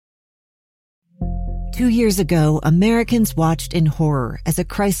2 years ago, Americans watched in horror as a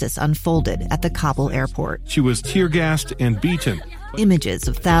crisis unfolded at the Kabul airport. She was tear-gassed and beaten. Images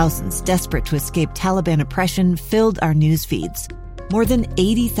of thousands desperate to escape Taliban oppression filled our news feeds. More than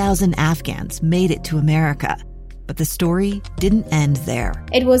 80,000 Afghans made it to America. But the story didn't end there.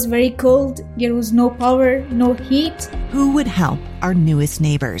 It was very cold. There was no power, no heat. Who would help our newest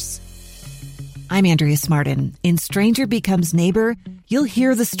neighbors? I'm Andrea Smartin. In Stranger Becomes Neighbor, you'll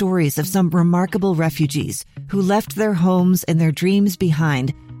hear the stories of some remarkable refugees who left their homes and their dreams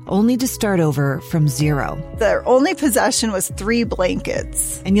behind, only to start over from zero. Their only possession was 3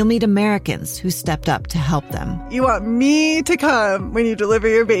 blankets. And you'll meet Americans who stepped up to help them. You want me to come when you deliver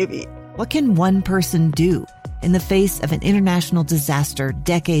your baby. What can one person do in the face of an international disaster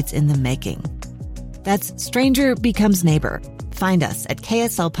decades in the making? That's Stranger Becomes Neighbor. Find us at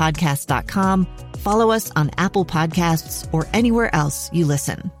kslpodcast.com. Follow us on Apple Podcasts or anywhere else you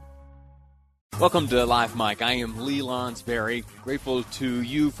listen. Welcome to Live Mike. I am Lee Lonsberry. Grateful to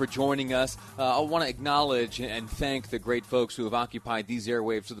you for joining us. I want to acknowledge and thank the great folks who have occupied these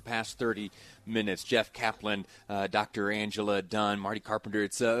airwaves for the past 30 minutes. Jeff Kaplan, Dr. Angela Dunn, Marty Carpenter.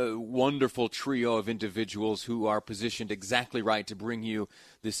 It's a wonderful trio of individuals who are positioned exactly right to bring you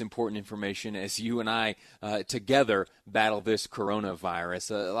this important information as you and I together battle this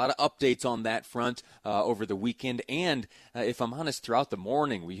coronavirus. A lot of updates on that front over the weekend. And if I'm honest, throughout the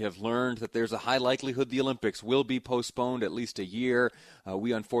morning, we have learned that there's a high likelihood the Olympics will be postponed at least a year.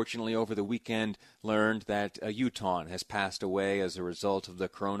 We unfortunately over the weekend learned that Utah has passed away as a result of the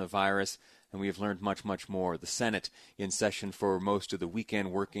coronavirus. And we have learned much, much more. The Senate in session for most of the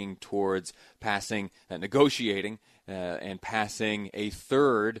weekend working towards passing, negotiating, and passing a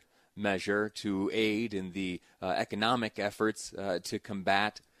third measure to aid in the economic efforts to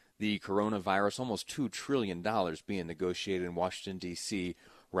combat the coronavirus. Almost $2 trillion being negotiated in Washington, D.C.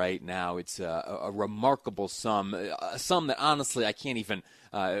 right now. It's a remarkable sum, a sum that honestly I can't even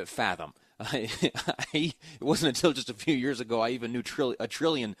fathom. It wasn't until just a few years ago I even knew a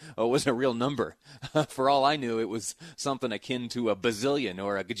trillion was a real number. For all I knew, it was something akin to a bazillion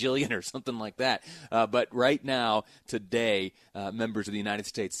or a gajillion or something like that. But right now, today, members of the United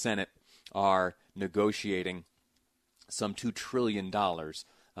States Senate are negotiating some $2 trillion.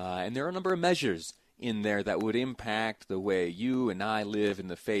 And there are a number of measures in there that would impact the way you and I live in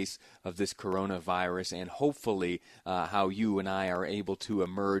the face of this coronavirus, and hopefully how you and I are able to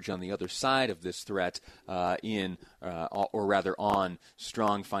emerge on the other side of this threat or rather on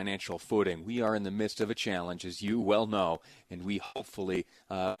strong financial footing. We are in the midst of a challenge, as you well know, and we hopefully,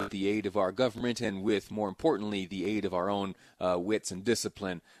 with the aid of our government and with, more importantly, the aid of our own wits and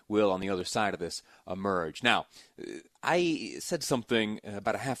discipline, will, on the other side of this, emerge. Now, I said something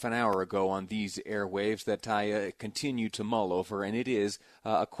about a half an hour ago on these airwaves that I continue to mull over, and it is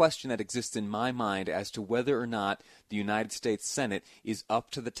a question that exists in my mind as to whether or not the United States Senate is up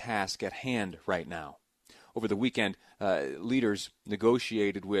to the task at hand right now. Over the weekend, leaders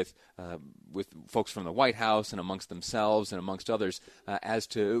negotiated with folks from the White House and amongst themselves and amongst others as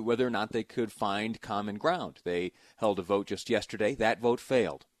to whether or not they could find common ground. They held a vote just yesterday. That vote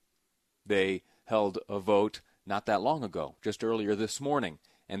failed. They held a vote not that long ago, just earlier this morning,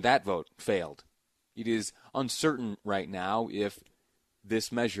 and that vote failed. It is uncertain right now if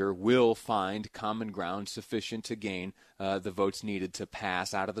this measure will find common ground sufficient to gain the votes needed to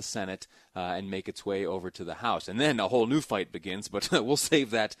pass out of the Senate and make its way over to the House. And then a whole new fight begins, but we'll save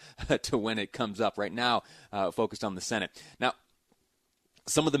that to when it comes up. Right now, focused on the Senate. Now,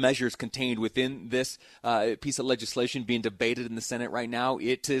 some of the measures contained within this piece of legislation being debated in the Senate right now,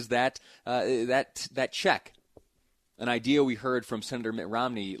 it is that check. An idea we heard from Senator Mitt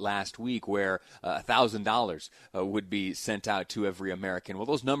Romney last week where $1,000 would be sent out to every American. Well,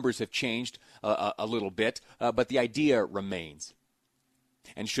 those numbers have changed a little bit, but the idea remains.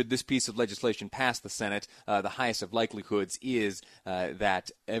 And should this piece of legislation pass the Senate, the highest of likelihoods is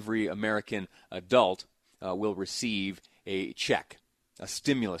that every American adult will receive a check. A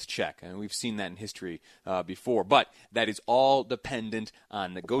stimulus check, and we've seen that in history before. But that is all dependent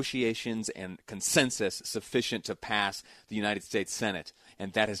on negotiations and consensus sufficient to pass the United States Senate,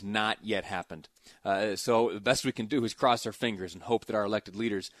 and that has not yet happened. So the best we can do is cross our fingers and hope that our elected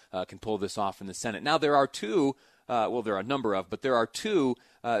leaders can pull this off in the Senate. Now, there are two, there are a number of, but there are two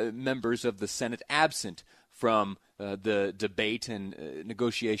members of the Senate absent from the debate and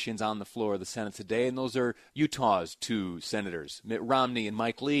negotiations on the floor of the Senate today, and those are Utah's two senators. Mitt Romney and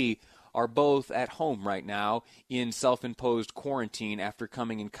Mike Lee are both at home right now in self-imposed quarantine after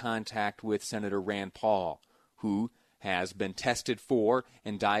coming in contact with Senator Rand Paul, who has been tested for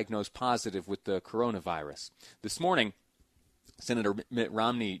and diagnosed positive with the coronavirus. This morning, Senator Mitt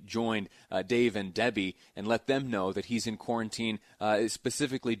Romney joined Dave and Debbie and let them know that he's in quarantine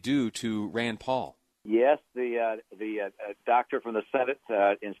specifically due to Rand Paul. Yes, the doctor from the Senate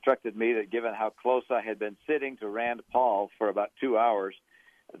instructed me that given how close I had been sitting to Rand Paul for about 2 hours,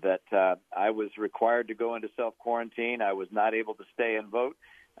 that I was required to go into self-quarantine. I was not able to stay and vote.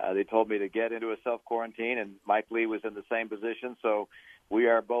 They told me to get into a self-quarantine, and Mike Lee was in the same position. So we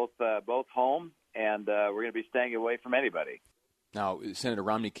are both home, and we're going to be staying away from anybody. Now, Senator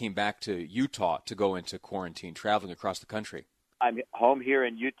Romney came back to Utah to go into quarantine, traveling across the country. I'm home here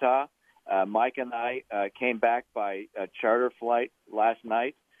in Utah. Mike and I came back by a charter flight last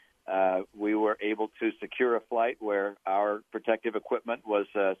night. We were able to secure a flight where our protective equipment was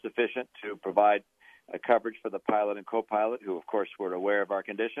sufficient to provide coverage for the pilot and co-pilot, who, of course, were aware of our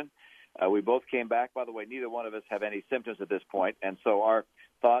condition. We both came back. By the way, neither one of us have any symptoms at this point, and so our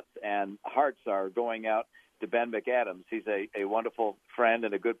thoughts and hearts are going out to Ben McAdams. He's a wonderful friend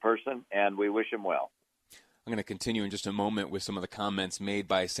and a good person, and we wish him well. I'm going to continue in just a moment with some of the comments made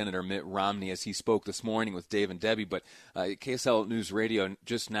by Senator Mitt Romney as he spoke this morning with Dave and Debbie, but KSL News Radio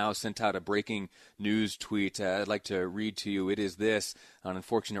just now sent out a breaking news tweet. I'd like to read to you. It is this, an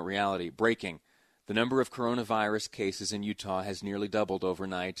unfortunate reality. Breaking. The number of coronavirus cases in Utah has nearly doubled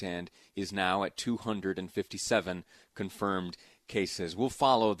overnight and is now at 257 confirmed cases. We'll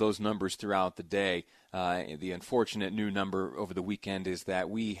follow those numbers throughout the day. The unfortunate new number over the weekend is that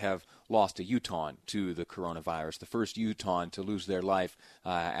we have lost a Utahn to the coronavirus, the first Utahn to lose their life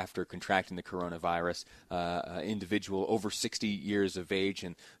after contracting the coronavirus, individual over 60 years of age,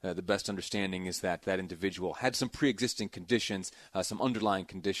 and the best understanding is that that individual had some pre-existing conditions, some underlying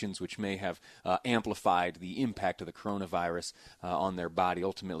conditions which may have amplified the impact of the coronavirus on their body,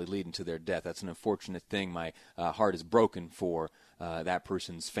 ultimately leading to their death. That's an unfortunate thing. My heart is broken for that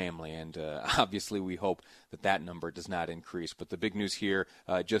person's family, and obviously we hope that that number does not increase. But the big news here,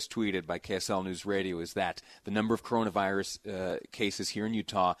 just tweeted by KSL News Radio, is that the number of coronavirus cases here in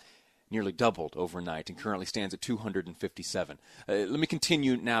Utah nearly doubled overnight and currently stands at 257. Let me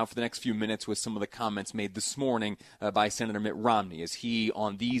continue now for the next few minutes with some of the comments made this morning by Senator Mitt Romney as he,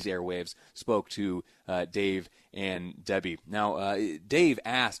 on these airwaves, spoke to Dave and Debbie. Now, Dave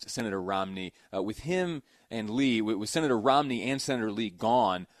asked Senator Romney, with him and Lee, with Senator Romney and Senator Lee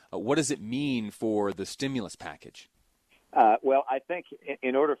gone, what does it mean for the stimulus package? Well, I think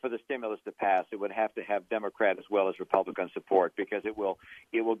in order for the stimulus to pass, it would have to have Democrat as well as Republican support, because it will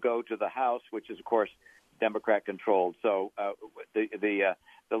go to the House, which is, of course, Democrat controlled. So the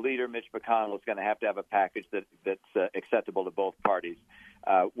leader, Mitch McConnell, is going to have a package that's acceptable to both parties.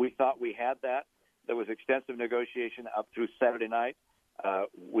 We thought we had that. There was extensive negotiation up through Saturday night.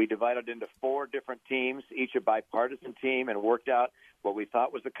 We divided into 4 different teams, each a bipartisan team, and worked out what we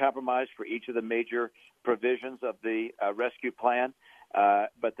thought was a compromise for each of the major provisions of the rescue plan.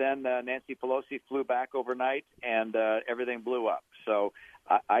 But then Nancy Pelosi flew back overnight, and everything blew up. So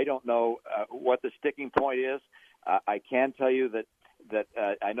I don't know what the sticking point is. I can tell you that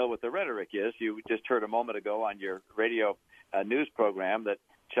I know what the rhetoric is. You just heard a moment ago on your radio news program that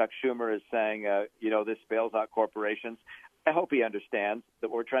Chuck Schumer is saying, this bails out corporations. I hope he understands that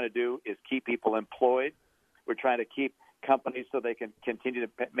what we're trying to do is keep people employed. We're trying to keep companies so they can continue to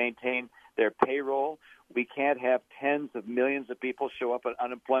maintain their payroll. We can't have tens of millions of people show up at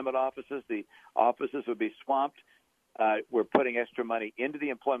unemployment offices. The offices would be swamped. We're putting extra money into the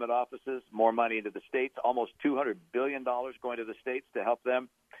employment offices, more money into the states, almost $200 billion going to the states to help them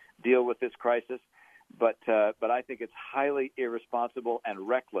deal with this crisis. But I think it's highly irresponsible and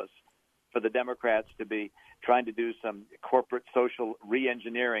reckless for the Democrats to be trying to do some corporate social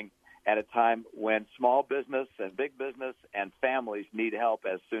re-engineering at a time when small business and big business and families need help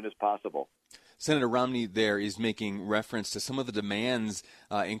as soon as possible. Senator Romney there is making reference to some of the demands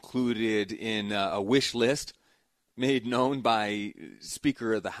included in a wish list made known by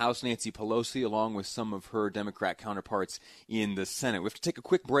Speaker of the House Nancy Pelosi, along with some of her Democrat counterparts in the Senate. We have to take a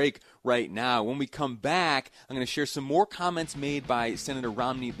quick break right now. When we come back, I'm going to share some more comments made by Senator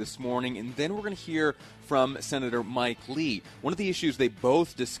Romney this morning, and then we're going to hear from Senator Mike Lee. One of the issues they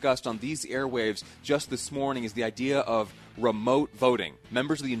both discussed on these airwaves just this morning is the idea of remote voting.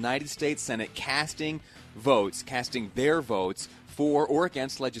 Members of the United States Senate casting their votes for or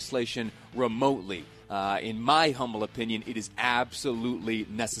against legislation remotely. In my humble opinion, it is absolutely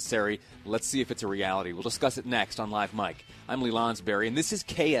necessary. Let's see if it's a reality. We'll discuss it next on Live Mike. I'm Lee Lonsberry, and this is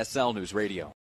KSL News Radio.